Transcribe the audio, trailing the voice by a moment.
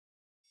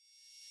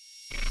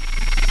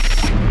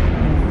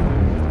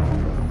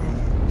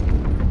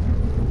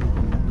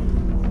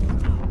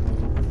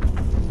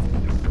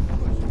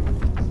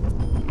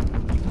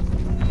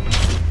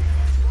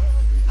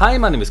Hi,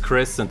 my name is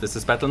Chris and this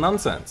is Battle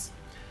Nonsense.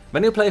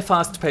 When you play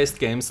fast-paced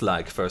games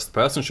like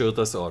first-person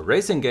shooters or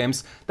racing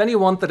games, then you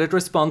want that it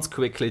responds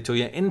quickly to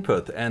your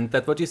input and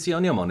that what you see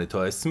on your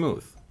monitor is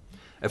smooth.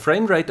 A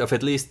frame rate of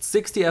at least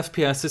 60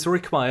 FPS is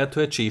required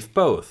to achieve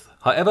both.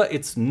 However,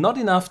 it's not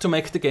enough to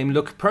make the game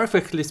look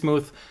perfectly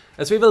smooth,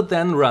 as we will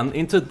then run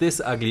into this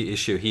ugly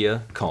issue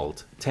here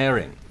called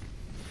tearing.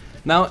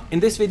 Now, in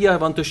this video I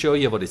want to show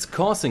you what is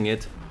causing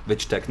it,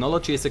 which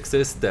technologies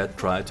exist that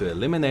try to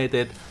eliminate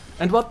it,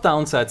 and what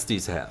downsides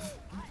these have.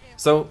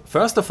 So,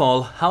 first of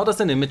all, how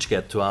does an image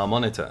get to our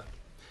monitor?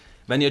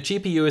 When your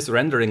GPU is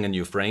rendering a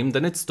new frame,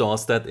 then it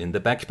stores that in the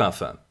back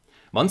buffer.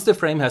 Once the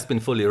frame has been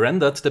fully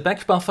rendered, the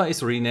back buffer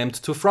is renamed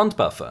to front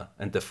buffer,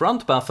 and the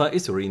front buffer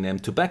is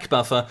renamed to back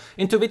buffer,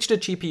 into which the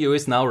GPU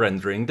is now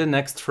rendering the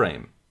next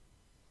frame.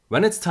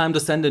 When it's time to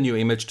send a new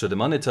image to the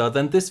monitor,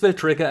 then this will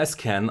trigger a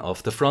scan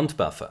of the front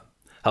buffer.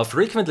 How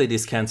frequently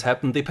these scans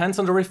happen depends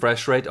on the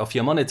refresh rate of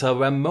your monitor,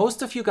 where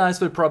most of you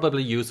guys will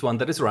probably use one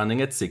that is running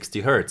at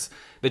 60 Hz,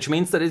 which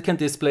means that it can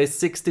display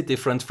 60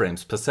 different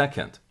frames per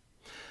second.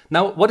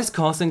 Now, what is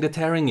causing the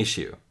tearing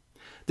issue?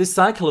 This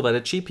cycle where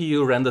the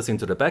GPU renders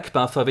into the back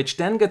buffer, which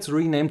then gets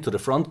renamed to the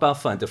front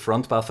buffer and the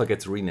front buffer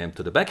gets renamed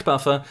to the back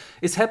buffer,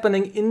 is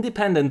happening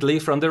independently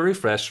from the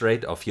refresh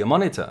rate of your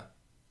monitor.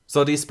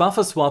 So these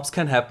buffer swaps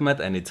can happen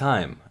at any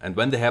time, and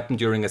when they happen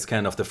during a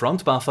scan of the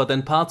front buffer,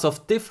 then parts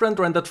of different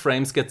rendered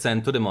frames get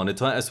sent to the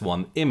monitor as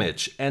one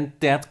image, and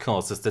that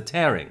causes the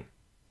tearing.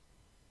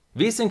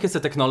 VSync is a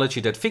technology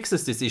that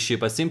fixes this issue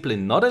by simply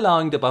not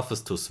allowing the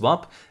buffers to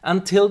swap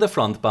until the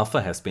front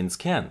buffer has been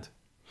scanned.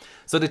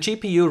 So the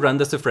GPU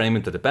renders a frame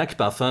into the back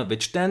buffer,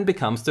 which then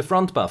becomes the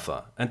front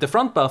buffer, and the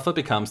front buffer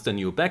becomes the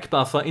new back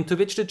buffer into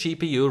which the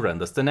GPU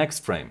renders the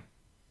next frame.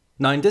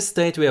 Now in this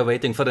state we are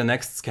waiting for the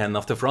next scan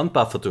of the front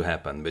buffer to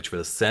happen, which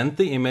will send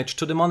the image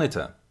to the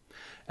monitor.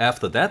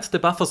 After that the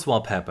buffer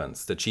swap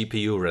happens, the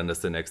GPU renders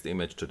the next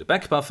image to the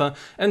back buffer,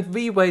 and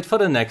we wait for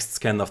the next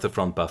scan of the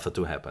front buffer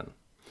to happen.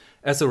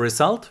 As a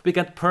result, we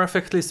get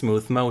perfectly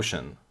smooth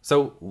motion.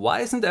 So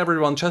why isn't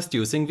everyone just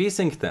using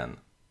VSync then?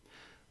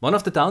 One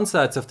of the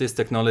downsides of this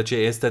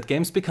technology is that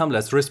games become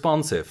less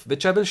responsive,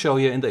 which I will show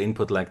you in the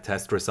input lag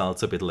test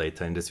results a bit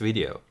later in this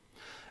video.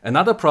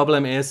 Another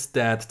problem is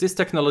that this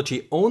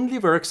technology only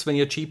works when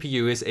your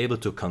GPU is able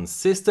to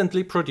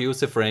consistently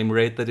produce a frame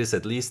rate that is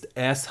at least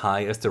as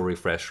high as the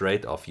refresh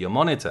rate of your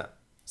monitor.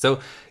 So,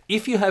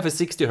 if you have a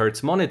 60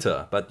 Hz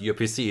monitor, but your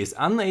PC is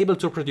unable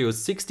to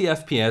produce 60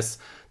 FPS,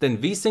 then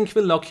VSync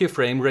will lock your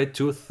frame rate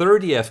to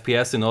 30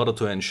 FPS in order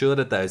to ensure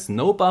that there is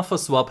no buffer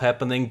swap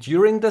happening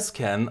during the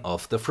scan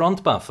of the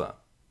front buffer.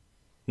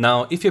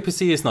 Now, if your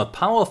PC is not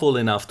powerful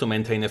enough to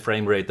maintain a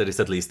frame rate that is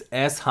at least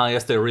as high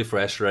as the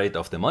refresh rate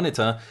of the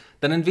monitor,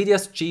 then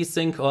Nvidia's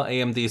G-Sync or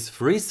AMD's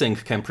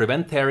FreeSync can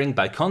prevent tearing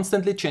by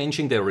constantly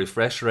changing the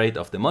refresh rate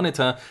of the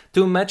monitor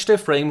to match the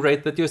frame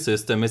rate that your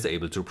system is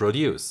able to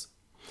produce.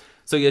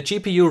 So your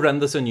GPU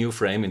renders a new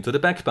frame into the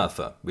back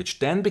buffer, which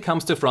then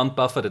becomes the front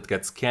buffer that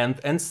gets scanned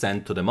and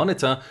sent to the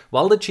monitor,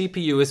 while the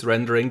GPU is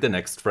rendering the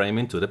next frame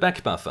into the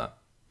back buffer.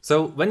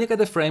 So when you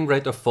get a frame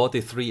rate of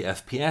 43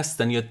 FPS,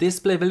 then your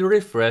display will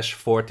refresh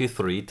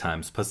 43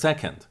 times per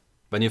second.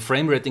 When your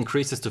frame rate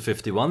increases to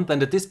 51, then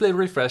the display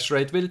refresh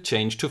rate will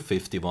change to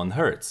 51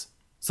 Hz.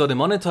 So the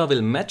monitor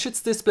will match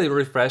its display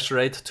refresh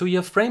rate to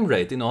your frame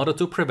rate in order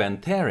to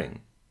prevent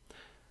tearing.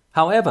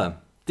 However,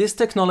 this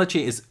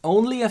technology is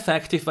only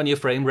effective when your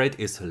frame rate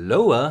is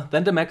lower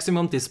than the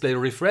maximum display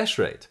refresh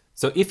rate.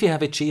 So if you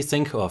have a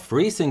G-Sync or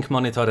FreeSync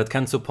monitor that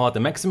can support a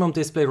maximum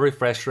display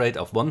refresh rate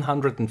of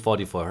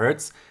 144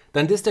 Hz,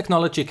 then this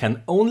technology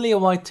can only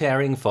avoid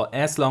tearing for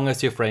as long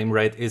as your frame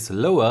rate is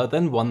lower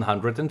than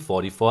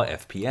 144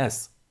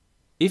 FPS.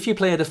 If you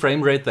play at a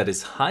frame rate that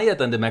is higher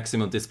than the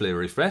maximum display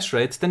refresh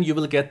rate, then you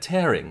will get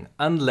tearing,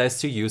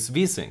 unless you use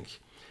VSync.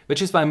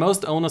 Which is why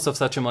most owners of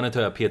such a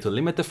monitor appear to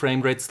limit the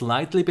frame rate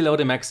slightly below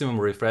the maximum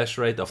refresh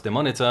rate of the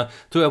monitor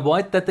to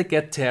avoid that they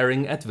get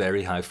tearing at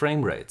very high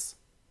frame rates.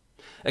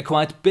 A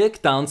quite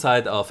big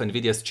downside of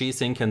Nvidia's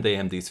G-Sync and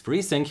AMD's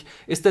FreeSync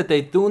is that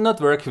they do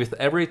not work with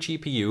every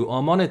GPU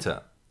or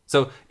monitor.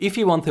 So if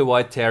you want to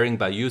avoid tearing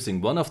by using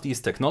one of these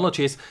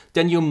technologies,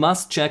 then you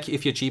must check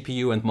if your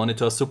GPU and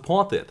monitor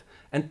support it,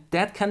 and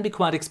that can be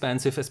quite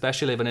expensive,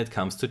 especially when it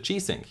comes to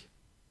G-Sync.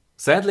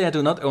 Sadly, I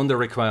do not own the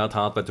required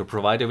hardware to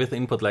provide you with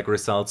input lag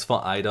results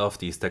for either of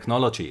these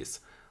technologies.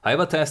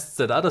 However, tests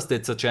that others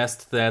did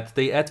suggest that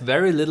they add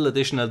very little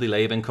additional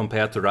delay when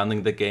compared to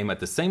running the game at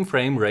the same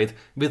frame rate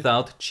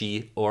without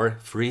G or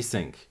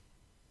FreeSync.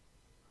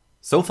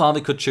 So far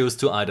we could choose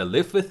to either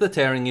live with the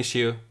tearing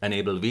issue,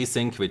 enable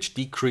VSync which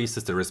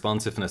decreases the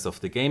responsiveness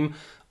of the game,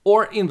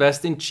 or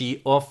invest in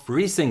G or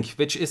FreeSync,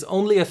 which is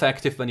only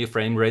effective when your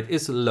frame rate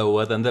is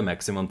lower than the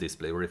maximum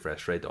display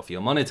refresh rate of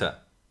your monitor.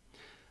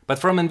 But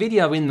from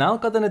Nvidia we now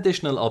got an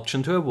additional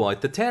option to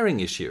avoid the tearing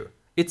issue.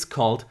 It's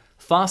called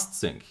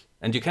FastSync,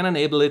 and you can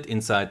enable it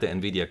inside the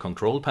Nvidia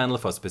control panel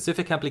for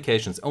specific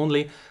applications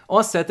only,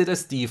 or set it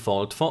as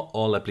default for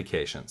all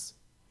applications.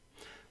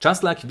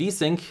 Just like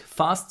VSync,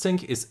 fast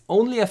sync is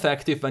only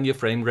effective when your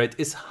frame rate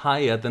is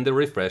higher than the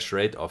refresh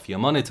rate of your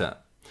monitor.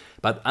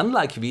 But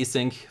unlike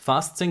VSync,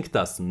 fast sync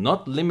does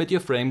not limit your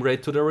frame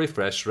rate to the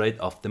refresh rate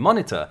of the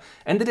monitor,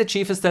 and it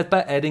achieves that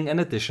by adding an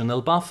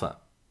additional buffer.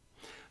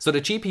 So the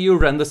GPU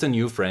renders a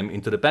new frame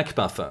into the back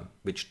buffer,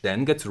 which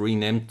then gets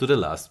renamed to the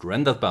last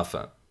rendered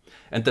buffer.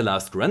 And the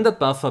last rendered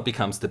buffer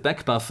becomes the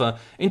back buffer,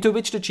 into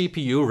which the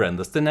GPU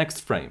renders the next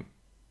frame.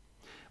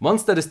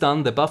 Once that is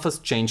done, the buffers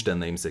change their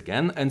names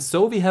again, and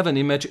so we have an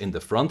image in the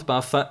front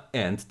buffer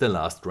and the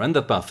last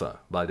rendered buffer,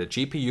 while the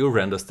GPU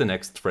renders the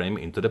next frame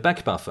into the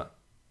back buffer.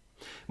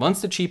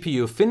 Once the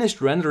GPU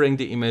finished rendering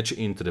the image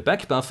into the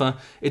back buffer,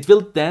 it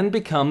will then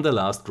become the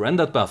last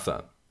rendered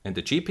buffer, and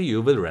the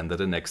GPU will render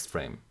the next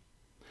frame.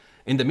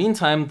 In the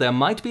meantime, there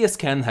might be a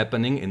scan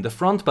happening in the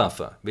front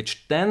buffer,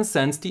 which then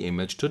sends the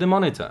image to the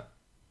monitor.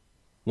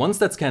 Once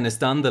that scan is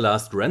done, the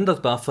last rendered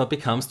buffer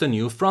becomes the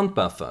new front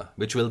buffer,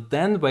 which will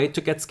then wait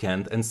to get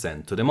scanned and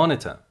sent to the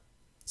monitor.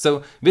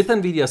 So with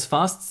Nvidia's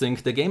fast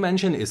sync, the game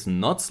engine is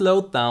not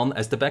slowed down,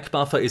 as the back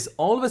buffer is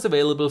always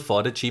available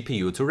for the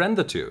GPU to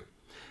render to.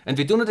 And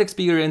we do not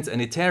experience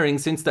any tearing,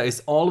 since there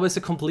is always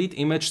a complete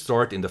image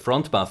stored in the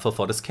front buffer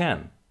for the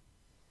scan.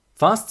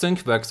 Fast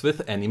sync works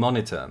with any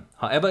monitor.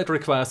 However, it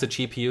requires a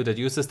GPU that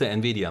uses the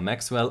Nvidia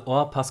Maxwell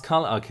or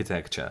Pascal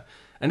architecture,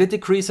 and it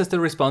decreases the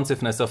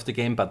responsiveness of the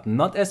game, but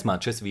not as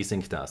much as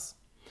VSync does.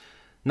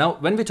 Now,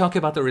 when we talk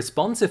about the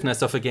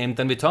responsiveness of a game,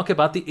 then we talk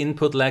about the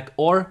input lag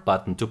or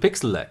button to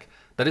pixel lag.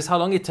 That is how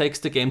long it takes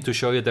the game to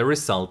show you the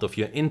result of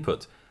your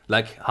input,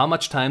 like how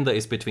much time there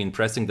is between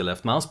pressing the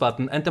left mouse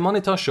button and the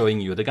monitor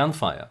showing you the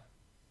gunfire.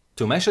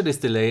 To measure this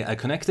delay, I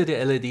connected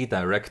the LED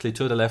directly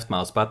to the left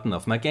mouse button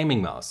of my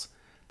gaming mouse.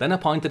 Then I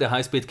pointed a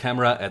high-speed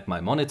camera at my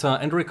monitor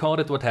and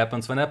recorded what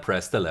happens when I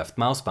press the left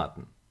mouse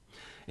button.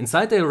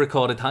 Inside the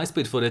recorded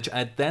high-speed footage,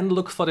 I then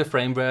look for the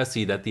frame where I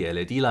see that the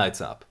LED lights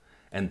up,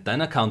 and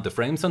then I count the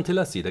frames until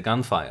I see the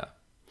gunfire.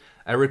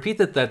 I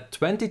repeated that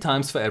 20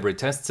 times for every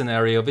test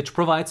scenario, which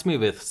provides me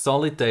with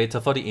solid data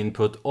for the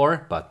input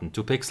or button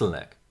to pixel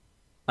lag.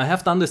 I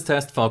have done this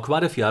test for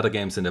quite a few other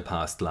games in the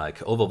past, like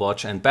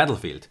Overwatch and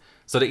Battlefield,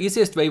 so the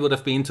easiest way would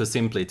have been to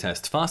simply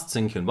test fast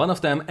sync in one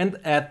of them and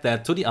add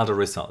that to the other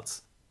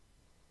results.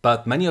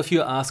 But many of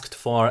you asked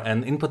for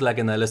an input lag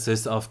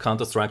analysis of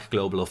Counter-Strike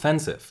Global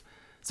Offensive.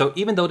 So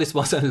even though this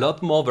was a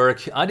lot more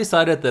work, I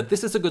decided that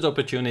this is a good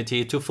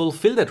opportunity to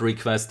fulfill that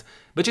request,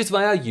 which is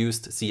why I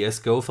used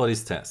CSGO for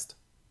this test.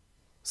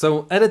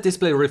 So at a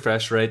display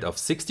refresh rate of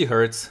 60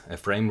 Hz, a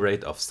frame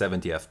rate of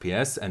 70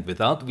 FPS, and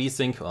without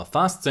VSync or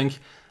fast sync,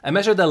 I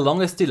measured the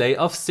longest delay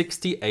of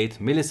 68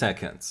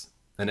 milliseconds,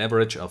 an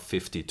average of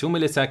 52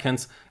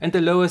 milliseconds, and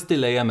the lowest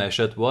delay I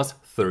measured was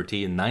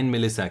 39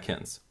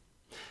 milliseconds.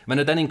 When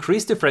I then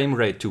increased the frame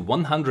rate to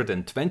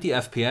 120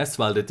 FPS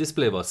while the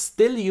display was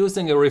still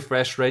using a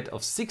refresh rate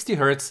of 60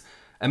 Hz,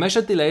 I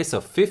measured delays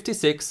of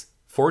 56,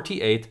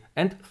 48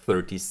 and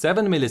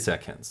 37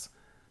 milliseconds.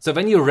 So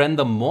when you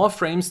render more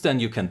frames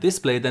than you can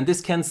display, then this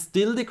can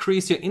still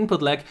decrease your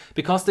input lag,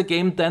 because the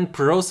game then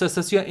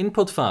processes your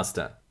input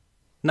faster.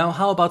 Now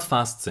how about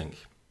fast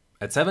sync?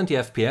 At 70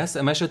 FPS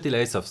I measured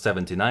delays of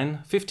 79,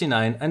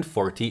 59 and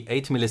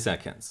 48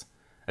 milliseconds.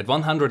 At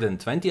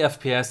 120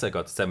 FPS I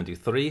got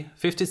 73,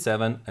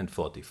 57 and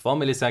 44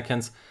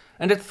 milliseconds,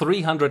 and at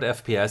 300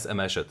 FPS I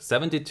measured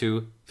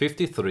 72,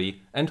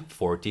 53 and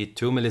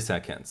 42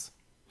 milliseconds.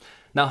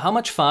 Now how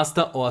much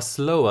faster or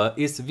slower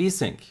is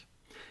VSync?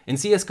 In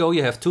CSGO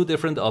you have two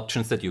different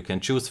options that you can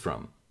choose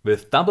from.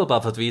 With double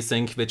buffered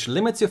VSync, which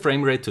limits your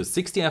frame rate to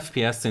 60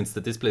 FPS since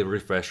the display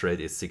refresh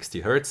rate is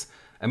 60 Hz,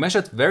 I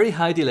measured very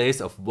high delays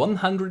of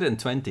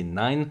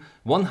 129,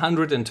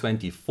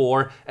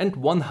 124 and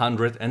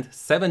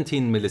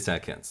 117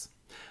 milliseconds.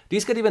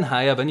 These get even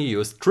higher when you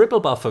use triple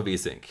buffer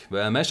VSync,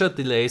 where I measured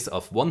delays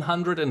of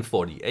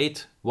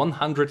 148,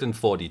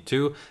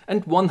 142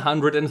 and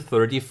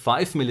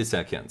 135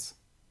 milliseconds.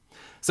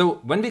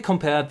 So when we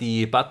compare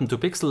the button to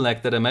pixel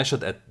lag that I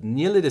measured at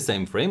nearly the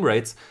same frame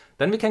rates,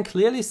 then we can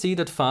clearly see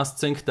that fast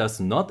sync does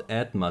not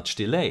add much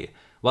delay,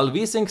 while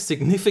VSync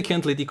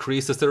significantly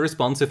decreases the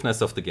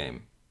responsiveness of the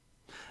game.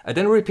 I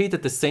then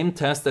repeated the same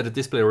test at a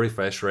display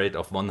refresh rate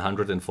of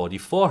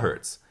 144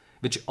 Hz,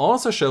 which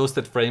also shows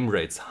that frame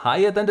rates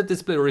higher than the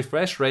display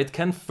refresh rate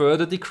can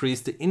further decrease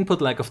the input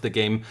lag of the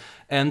game,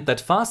 and that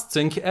fast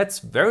sync adds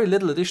very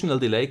little additional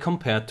delay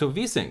compared to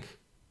VSync.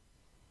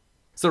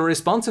 So the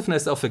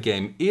responsiveness of a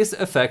game is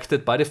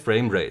affected by the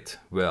frame rate,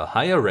 where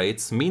higher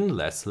rates mean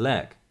less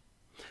lag.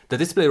 The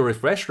display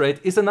refresh rate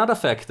is another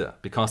factor,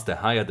 because the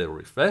higher the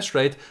refresh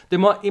rate, the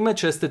more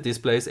images the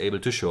display is able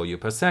to show you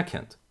per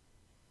second.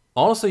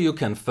 Also, you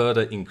can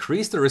further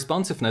increase the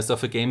responsiveness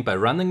of a game by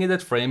running it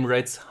at frame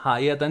rates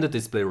higher than the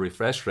display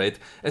refresh rate,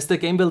 as the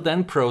game will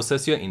then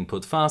process your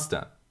input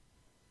faster.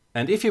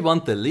 And if you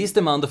want the least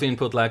amount of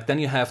input lag, then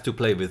you have to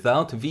play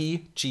without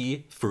V,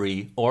 G,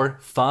 Free or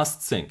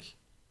Fast Sync.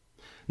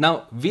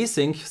 Now,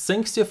 VSync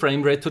syncs your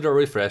frame rate to the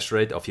refresh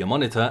rate of your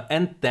monitor,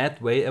 and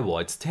that way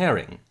avoids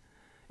tearing.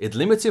 It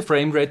limits your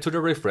frame rate to the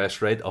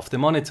refresh rate of the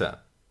monitor.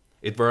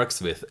 It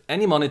works with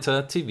any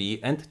monitor, TV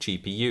and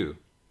GPU.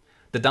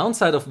 The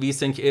downside of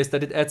VSync is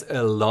that it adds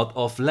a lot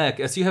of lag,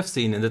 as you have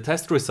seen in the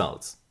test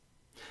results.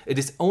 It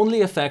is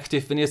only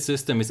effective when your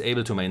system is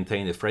able to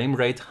maintain a frame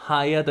rate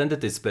higher than the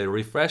display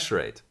refresh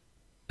rate.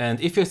 And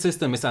if your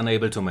system is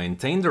unable to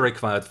maintain the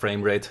required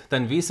frame rate,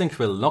 then VSync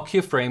will lock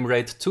your frame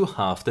rate to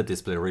half the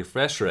display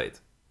refresh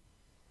rate.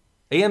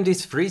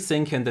 AMD's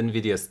FreeSync and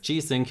Nvidia's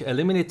G-Sync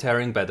eliminate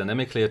tearing by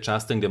dynamically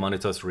adjusting the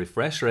monitor's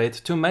refresh rate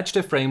to match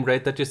the frame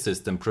rate that your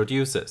system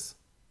produces.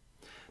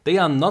 They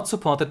are not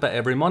supported by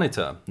every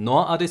monitor,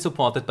 nor are they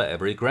supported by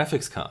every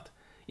graphics card.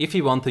 If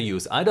you want to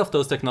use either of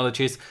those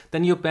technologies,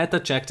 then you better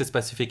check the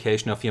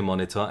specification of your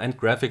monitor and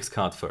graphics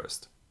card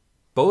first.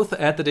 Both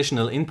add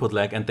additional input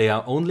lag, and they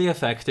are only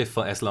effective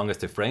for as long as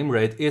the frame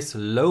rate is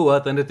lower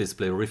than the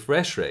display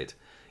refresh rate.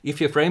 If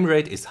your frame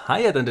rate is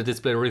higher than the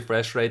display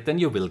refresh rate, then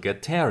you will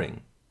get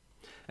tearing.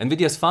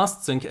 Nvidia's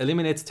FastSync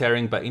eliminates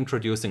tearing by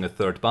introducing a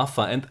third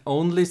buffer and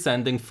only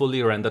sending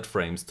fully rendered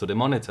frames to the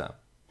monitor.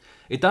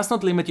 It does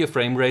not limit your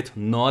frame rate,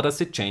 nor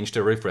does it change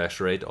the refresh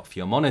rate of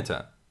your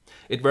monitor.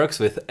 It works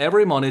with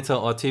every monitor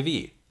or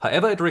TV.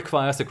 However, it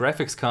requires a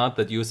graphics card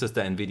that uses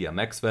the Nvidia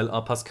Maxwell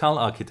or Pascal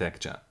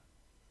architecture.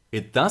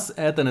 It does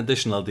add an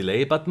additional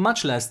delay, but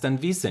much less than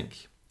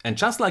VSync. And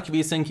just like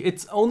VSync,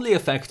 it's only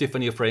effective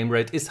when your frame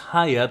rate is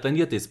higher than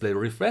your display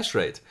refresh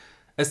rate.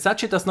 As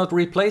such, it does not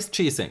replace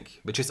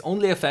G-Sync, which is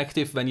only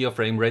effective when your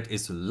frame rate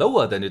is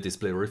lower than your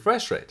display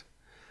refresh rate.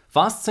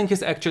 FastSync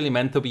is actually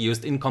meant to be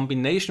used in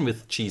combination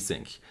with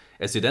G-Sync,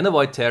 as you then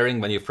avoid tearing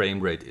when your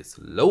frame rate is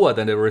lower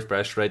than the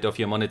refresh rate of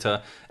your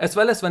monitor, as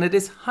well as when it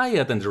is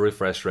higher than the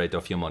refresh rate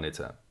of your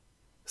monitor.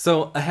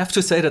 So I have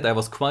to say that I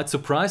was quite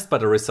surprised by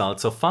the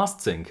results of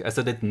FastSync, as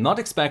I did not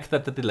expect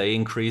that the delay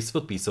increase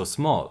would be so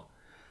small.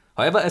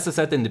 However, as I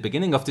said in the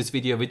beginning of this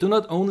video, we do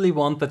not only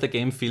want that the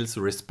game feels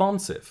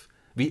responsive,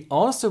 we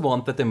also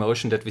want that the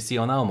motion that we see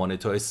on our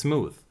monitor is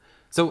smooth.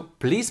 So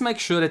please make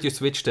sure that you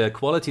switch the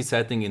quality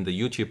setting in the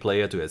YouTube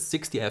player to a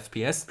 60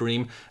 FPS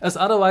stream, as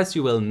otherwise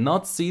you will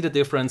not see the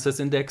differences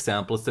in the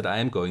examples that I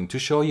am going to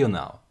show you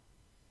now.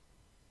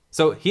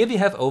 So here we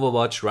have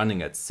Overwatch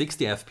running at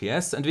 60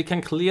 FPS, and we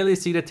can clearly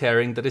see the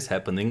tearing that is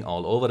happening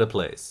all over the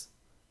place.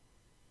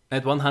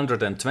 At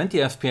 120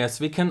 FPS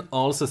we can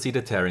also see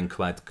the tearing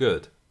quite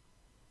good.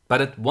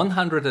 But at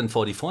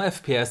 144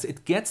 FPS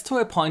it gets to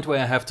a point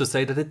where I have to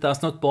say that it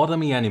does not bother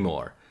me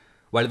anymore.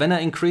 While when I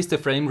increase the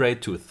frame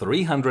rate to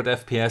 300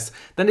 FPS,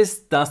 then this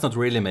does not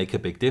really make a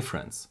big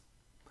difference.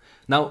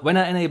 Now, when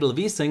I enable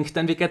VSync,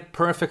 then we get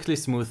perfectly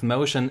smooth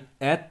motion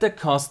at the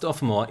cost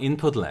of more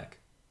input lag.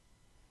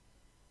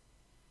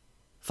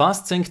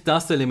 FastSync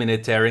does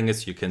eliminate tearing,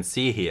 as you can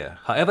see here.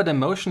 However, the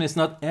motion is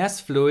not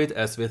as fluid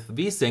as with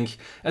VSync,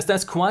 as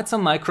there's quite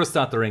some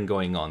micro-stuttering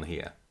going on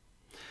here.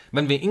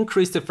 When we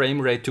increase the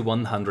frame rate to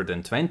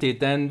 120,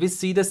 then we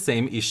see the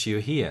same issue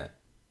here.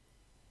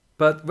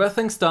 But where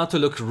things start to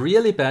look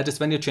really bad is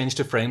when you change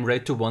the frame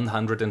rate to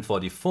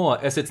 144,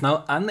 as it's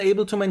now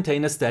unable to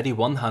maintain a steady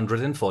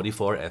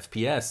 144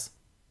 FPS.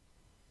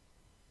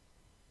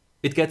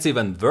 It gets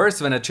even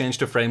worse when I change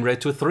the frame rate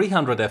to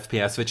 300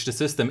 FPS, which the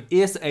system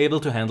is able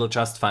to handle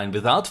just fine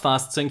without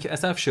FastSync,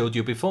 as I've showed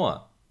you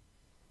before.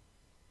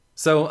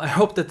 So I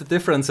hope that the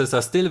differences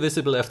are still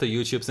visible after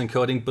YouTube's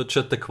encoding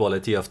butchered the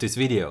quality of this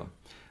video.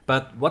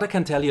 But what I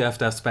can tell you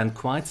after I've spent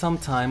quite some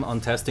time on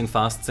testing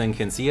FastSync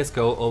in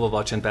CSGO,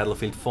 Overwatch and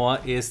Battlefield 4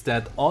 is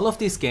that all of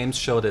these games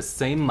show the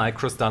same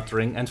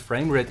micro-stuttering and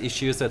frame rate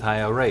issues at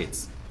higher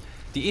rates.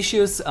 The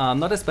issues are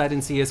not as bad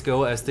in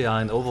CSGO as they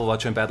are in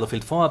Overwatch and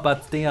Battlefield 4,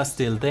 but they are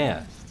still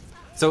there.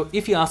 So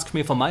if you ask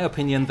me for my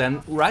opinion,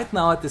 then right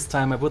now at this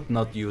time I would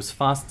not use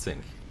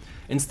FastSync.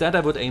 Instead I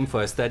would aim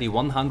for a steady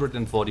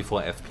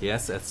 144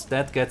 FPS, as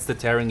that gets the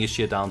tearing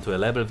issue down to a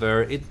level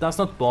where it does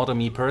not bother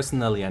me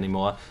personally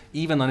anymore,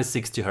 even on a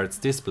 60Hz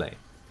display.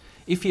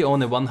 If you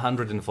own a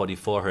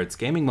 144Hz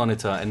gaming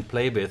monitor and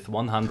play with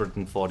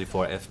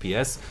 144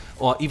 FPS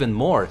or even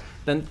more,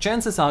 then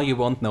chances are you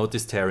won't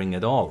notice tearing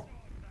at all.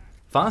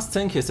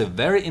 FastSync is a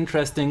very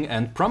interesting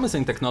and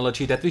promising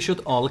technology that we should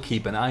all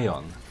keep an eye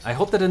on. I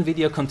hope that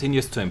Nvidia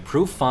continues to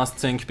improve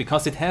FastSync,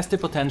 because it has the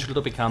potential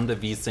to become the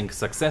VSync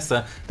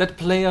successor that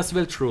players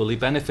will truly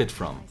benefit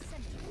from.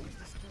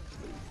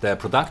 The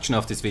production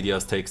of these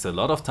videos takes a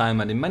lot of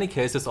time and in many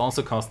cases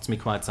also costs me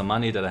quite some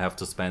money that I have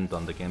to spend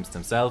on the games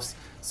themselves,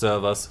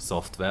 servers,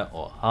 software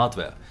or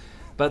hardware.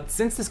 But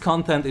since this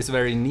content is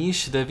very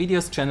niche, the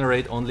videos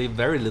generate only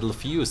very little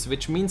views,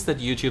 which means that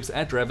YouTube's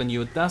ad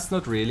revenue does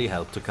not really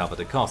help to cover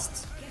the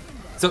costs.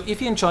 So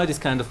if you enjoy this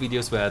kind of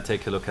videos where I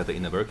take a look at the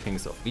inner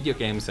workings of video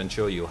games and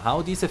show you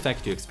how these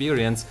affect your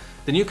experience,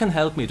 then you can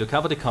help me to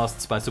cover the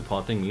costs by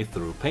supporting me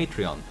through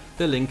Patreon.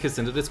 The link is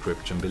in the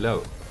description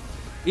below.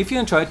 If you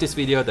enjoyed this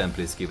video, then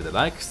please give it a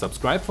like,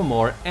 subscribe for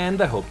more, and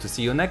I hope to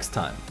see you next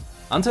time.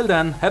 Until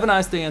then, have a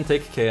nice day and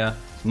take care.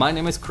 My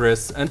name is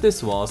Chris and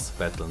this was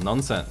Battle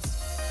Nonsense.